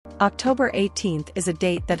October 18 is a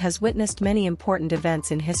date that has witnessed many important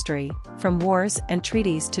events in history, from wars and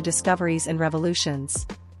treaties to discoveries and revolutions.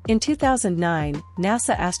 In 2009,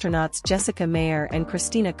 NASA astronauts Jessica Meir and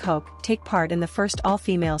Christina Koch take part in the first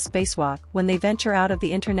all-female spacewalk when they venture out of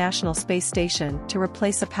the International Space Station to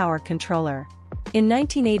replace a power controller. In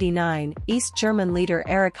 1989, East German leader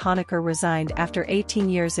Erich Honecker resigned after 18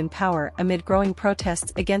 years in power amid growing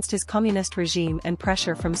protests against his communist regime and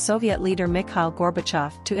pressure from Soviet leader Mikhail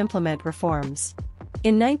Gorbachev to implement reforms.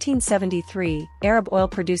 In 1973, Arab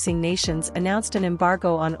oil-producing nations announced an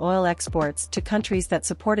embargo on oil exports to countries that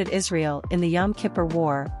supported Israel in the Yom Kippur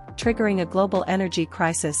War, triggering a global energy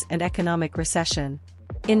crisis and economic recession.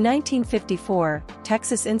 In 1954,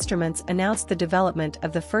 Texas Instruments announced the development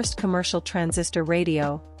of the first commercial transistor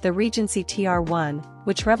radio, the Regency TR-1,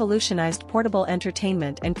 which revolutionized portable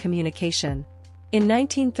entertainment and communication. In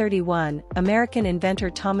 1931, American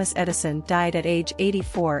inventor Thomas Edison died at age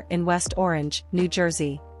 84 in West Orange, New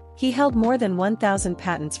Jersey. He held more than 1,000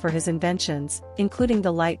 patents for his inventions, including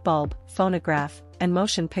the light bulb, phonograph, and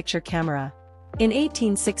motion picture camera. In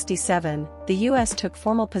 1867, the U.S. took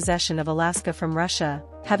formal possession of Alaska from Russia,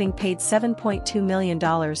 having paid $7.2 million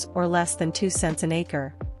or less than 2 cents an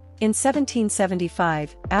acre. In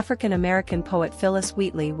 1775, African-American poet Phillis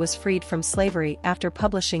Wheatley was freed from slavery after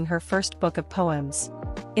publishing her first book of poems.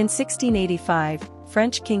 In 1685,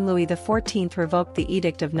 French King Louis XIV revoked the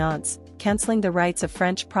Edict of Nantes, cancelling the rights of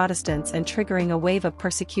French Protestants and triggering a wave of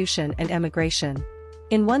persecution and emigration.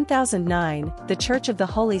 In 1009, the Church of the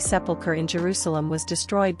Holy Sepulchre in Jerusalem was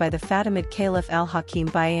destroyed by the Fatimid caliph Al-Hakim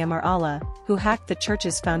bi-Amr, who hacked the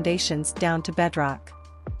church's foundations down to bedrock.